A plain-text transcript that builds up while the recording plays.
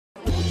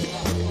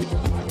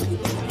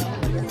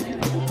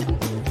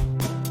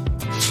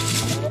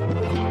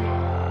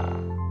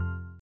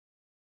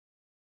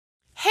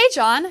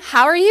John,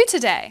 how are you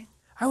today?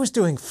 I was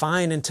doing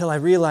fine until I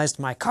realized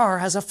my car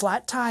has a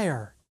flat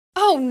tire.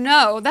 Oh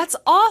no, that's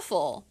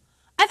awful.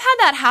 I've had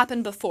that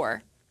happen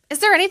before. Is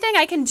there anything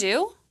I can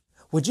do?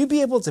 Would you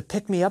be able to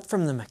pick me up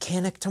from the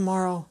mechanic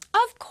tomorrow?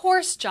 Of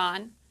course,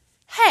 John.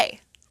 Hey,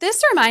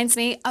 this reminds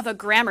me of a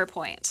grammar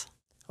point.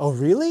 Oh,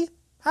 really?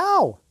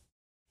 How?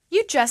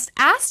 You just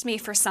asked me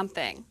for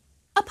something.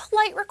 A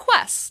polite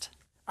request.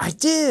 I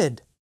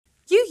did.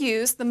 You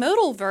use the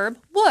modal verb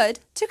would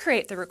to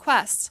create the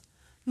request.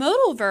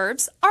 Modal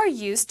verbs are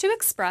used to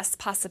express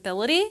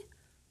possibility,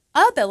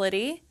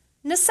 ability,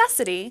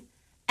 necessity,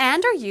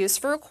 and are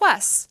used for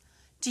requests.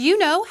 Do you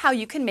know how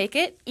you can make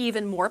it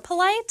even more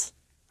polite?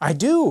 I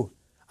do.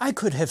 I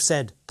could have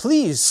said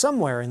please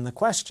somewhere in the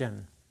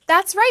question.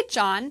 That's right,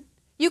 John.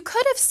 You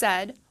could have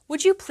said,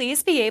 would you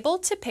please be able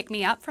to pick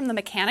me up from the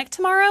mechanic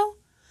tomorrow?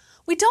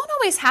 We don't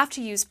always have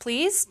to use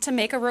please to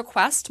make a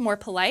request more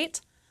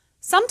polite.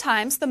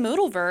 Sometimes the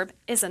modal verb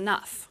is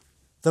enough.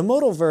 The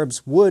modal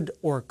verbs would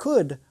or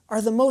could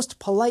are the most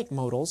polite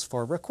modals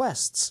for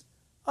requests.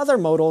 Other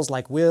modals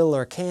like will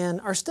or can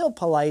are still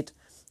polite,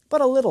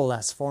 but a little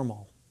less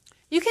formal.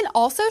 You can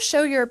also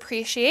show your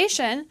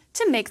appreciation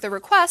to make the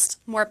request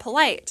more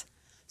polite.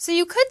 So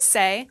you could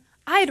say,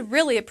 I'd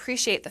really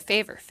appreciate the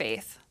favor,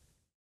 Faith.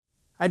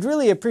 I'd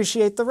really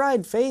appreciate the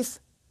ride, Faith.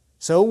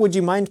 So would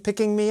you mind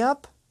picking me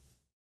up?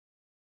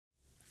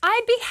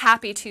 I'd be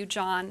happy to,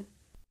 John.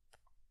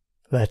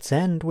 Let's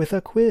end with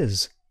a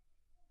quiz.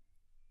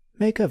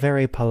 Make a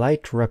very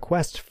polite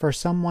request for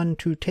someone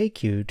to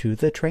take you to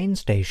the train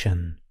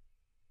station.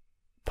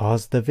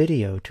 Pause the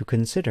video to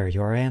consider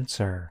your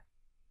answer.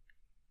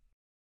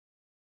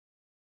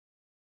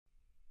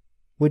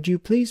 Would you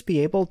please be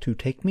able to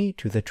take me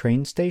to the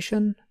train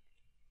station?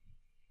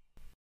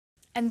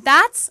 And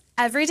that's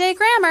Everyday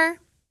Grammar.